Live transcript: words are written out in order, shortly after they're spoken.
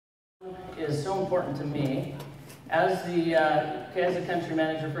is so important to me. As a country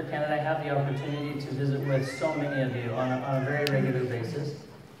manager for Canada, I have the opportunity to visit with so many of you on a very regular basis.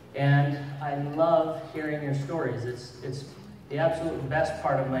 And I love hearing your stories. It's the absolute best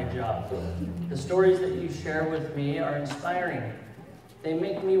part of my job. The stories that you share with me are inspiring. They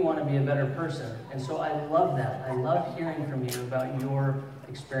make me want to be a better person. And so I love that. I love hearing from you about your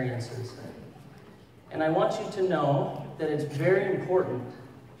experiences. And I want you to know that it's very important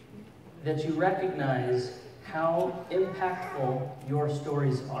that you recognize how impactful your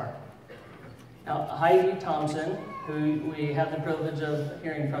stories are. Now, Heidi Thompson, who we have the privilege of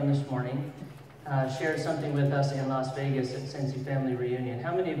hearing from this morning, shared something with us in Las Vegas at Sensi Family Reunion.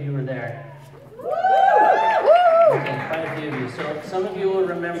 How many of you were there? Okay, quite a few of you. So some of you will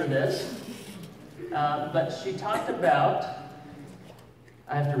remember this, but she talked about,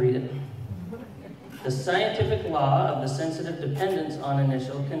 I have to read it, the scientific law of the sensitive dependence on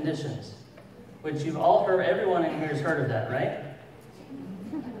initial conditions, which you've all heard, everyone in here has heard of that, right?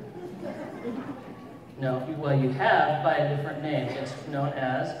 No, well, you have by a different name. It's known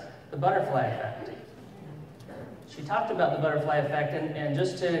as the butterfly effect. She talked about the butterfly effect, and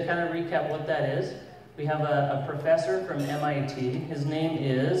just to kind of recap what that is, we have a professor from MIT. His name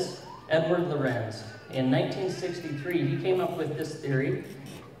is Edward Lorenz. In 1963, he came up with this theory,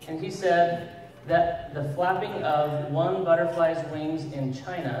 and he said that the flapping of one butterfly's wings in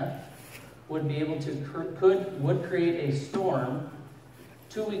China would be able to would create a storm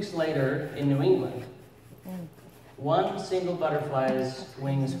 2 weeks later in New England. One single butterfly's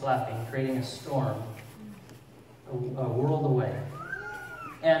wings flapping, creating a storm a world away.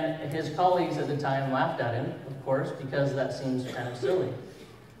 And his colleagues at the time laughed at him, of course, because that seems kind of silly.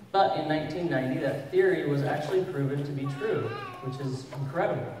 But in 1990, that theory was actually proven to be true, which is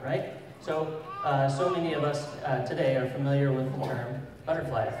incredible, right? So, so many of us today are familiar with the term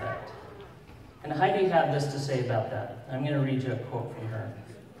butterfly effect. And Heidi had this to say about that. I'm going to read you a quote from her.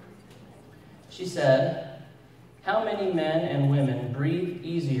 She said, "How many men and women breathe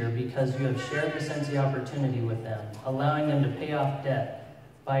easier because you have shared the Sensi opportunity with them, allowing them to pay off debt,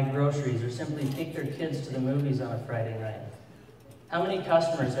 buy groceries, or simply take their kids to the movies on a Friday night? How many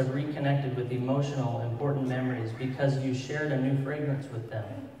customers have reconnected with emotional, important memories because you shared a new fragrance with them?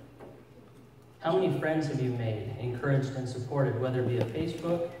 How many friends have you made, encouraged, and supported, whether via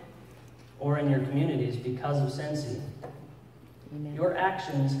Facebook or in your communities because of Sensi? Your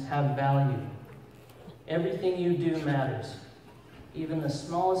actions have value. Everything you do matters. Even the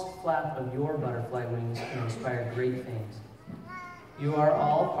smallest flap of your butterfly wings can inspire great things. You are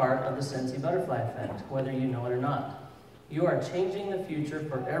all part of the Sensi butterfly effect, whether you know it or not. You are changing the future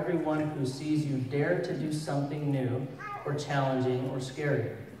for everyone who sees you dare to do something new or challenging or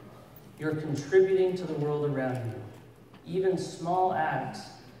scary. You're contributing to the world around you. Even small acts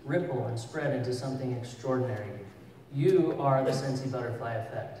ripple and spread into something extraordinary. You are the Sensi butterfly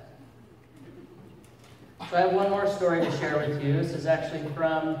effect." So I have one more story to share with you. This is actually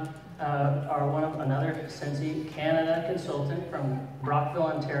from another Sensi Canada consultant from Brockville,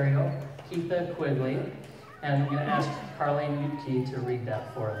 Ontario, Keitha Quigley. And I'm going to ask Carlene Utke to read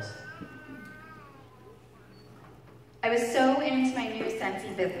that for us. I was so into my new Sensi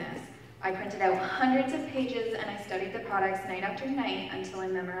business. I printed out hundreds of pages and I studied the products night after night until I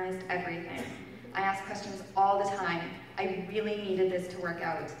memorized everything. I asked questions all the time. I really needed this to work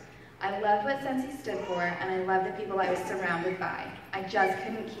out. I loved what Sensi stood for, and I loved the people I was surrounded by. I just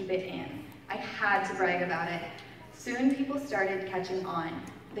couldn't keep it in. I had to brag about it. Soon people started catching on.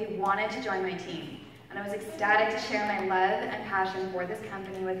 They wanted to join my team, and I was ecstatic to share my love and passion for this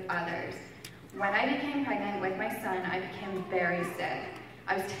company with others. When I became pregnant with my son, I became very sick.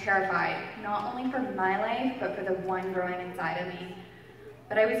 I was terrified, not only for my life, but for the one growing inside of me.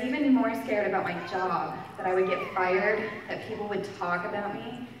 But I was even more scared about my job, that I would get fired, that people would talk about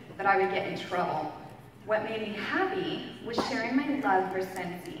me, that I would get in trouble. What made me happy was sharing my love for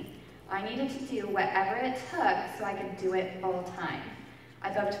Sensi. I needed to do whatever it took so I could do it full time. I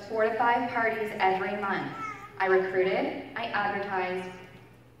booked 4 to 5 parties every month. I recruited, I advertised,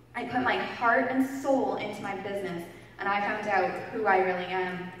 I put my heart and soul into my business, and I found out who I really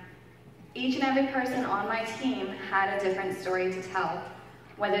am. Each and every person on my team had a different story to tell.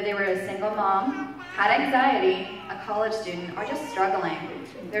 Whether they were a single mom, had anxiety, a college student, or just struggling,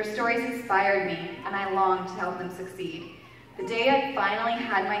 their stories inspired me, and I longed to help them succeed. The day I finally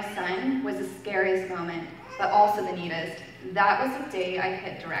had my son was the scariest moment, but also the neatest. That was the day I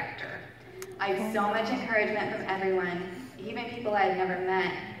hit director. I had so much encouragement from everyone, even people I had never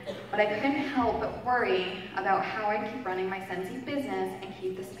met, but I couldn't help but worry about how I'd keep running my Sensi business and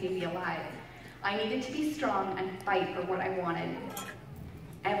keep this baby alive. I needed to be strong and fight for what I wanted.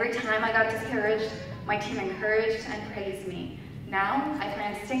 Every time I got discouraged, my team encouraged and praised me. Now, I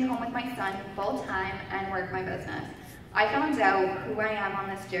plan to stay home with my son full-time and work my business. I found out who I am on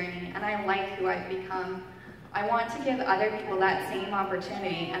this journey, and I like who I've become. I want to give other people that same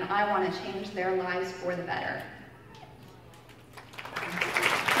opportunity, and I want to change their lives for the better.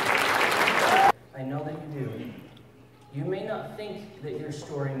 I know that you do. You may not think that your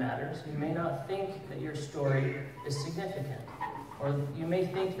story matters. You may not think that your story is significant. Or you may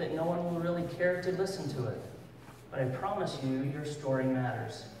think that no one will really care to listen to it. But I promise you, your story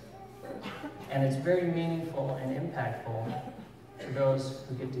matters. And it's very meaningful and impactful to those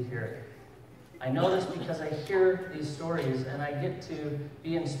who get to hear it. I know this because I hear these stories and I get to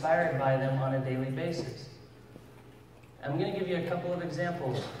be inspired by them on a daily basis. I'm going to give you a couple of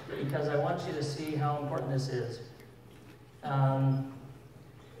examples because I want you to see how important this is. At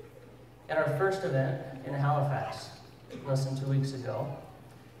our first event in Halifax, less than 2 weeks ago,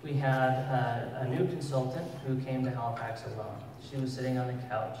 we had a new consultant who came to Halifax alone. She was sitting on the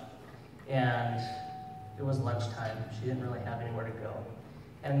couch, and it was lunchtime. She didn't really have anywhere to go.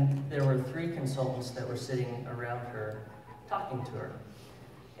 And there were 3 consultants that were sitting around her, talking to her.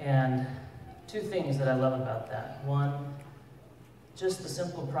 And 2 things that I love about that. One, just the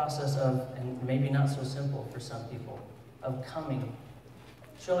simple process of, and maybe not so simple for some people, of coming.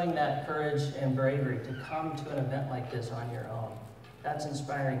 Showing that courage and bravery to come to an event like this on your own. That's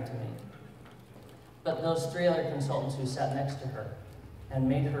inspiring to me. But those 3 other consultants who sat next to her and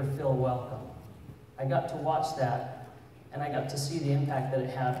made her feel welcome, I got to watch that, and I got to see the impact that it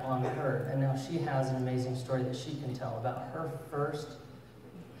had on her. And now she has an amazing story that she can tell about her first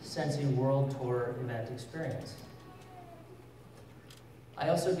Sensi World Tour event experience. I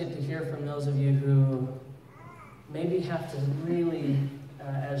also get to hear from those of you who maybe have to really,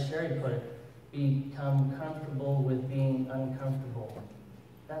 as Sherry put it, become comfortable with being uncomfortable.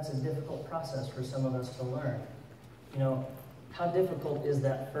 That's a difficult process for some of us to learn. You know, how difficult is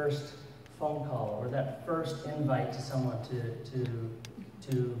that first phone call or that first invite to someone to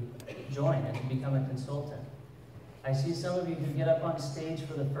join and to become a consultant? I see some of you who get up on stage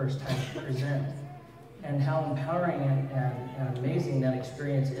for the first time to present, and how empowering and amazing that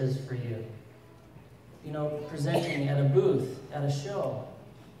experience is for you. You know, presenting at a booth, at a show,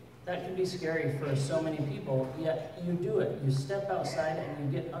 that can be scary for so many people, yet you do it. You step outside and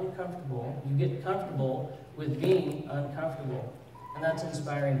you get uncomfortable. You get comfortable with being uncomfortable, and that's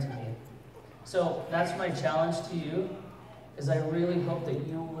inspiring to me. So that's my challenge to you, is I really hope that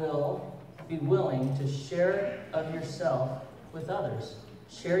you will be willing to share of yourself with others.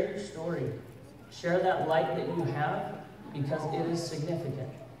 Share your story. Share that light that you have, because it is significant.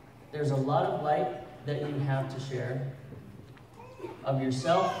 There's a lot of light that you have to share of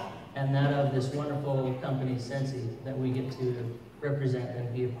yourself and that of this wonderful company, Sensi, that we get to represent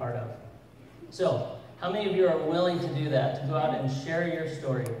and be a part of. So, how many of you are willing to do that, to go out and share your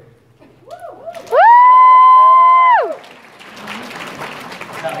story?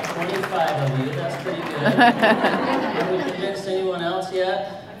 About 25 of you, that's pretty good. Have we convinced anyone else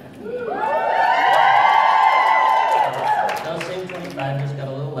yet? Those same 25 just got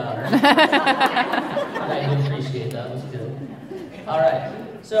a little louder. I do appreciate that, was good. All right,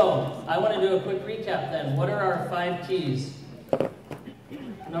 so I want to do a quick recap then. What are our 5 keys?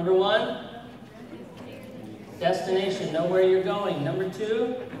 Number 1, destination, know where you're going. Number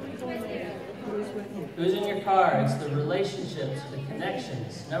 2, who's in your car? It's the relationships, the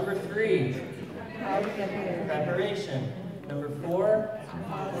connections. Number 3, preparation. Number 4,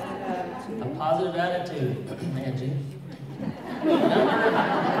 a positive attitude. Angie.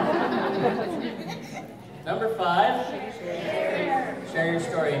 Number 5, share your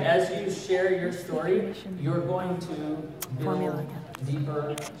story. As you share your story, you're going to build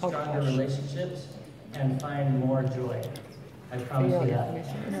deeper, stronger relationships and find more joy. I promise you that.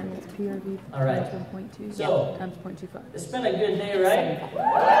 All right. So, it's been a good day, right?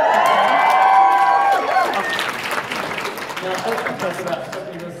 Now, I want to talk about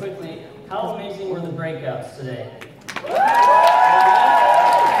something real quickly. How amazing were the breakouts today? Can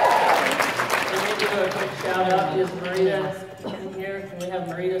we do a quick shout out? Is Marita in here? Can we have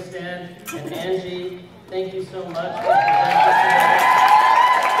Marita stand? And Angie, thank you so much for presenting today.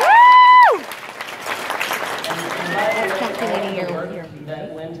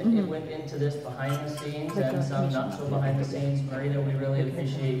 That went into this behind the scenes and some not so behind the scenes. Marita, we really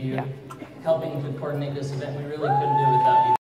appreciate you helping to coordinate this event. We really couldn't do it without you.